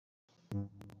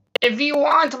If you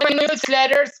want my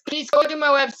newsletters, please go to my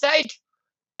website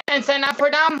and sign up for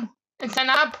them.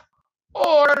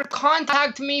 Or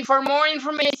contact me for more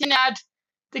information at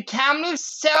the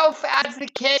Kamloops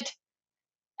Self-Advocate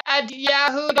at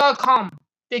yahoo.com.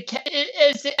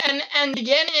 And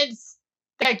again, it's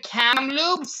the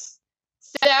Kamloops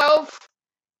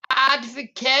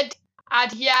Self-Advocate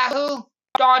at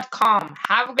yahoo.com.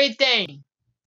 Have a great day.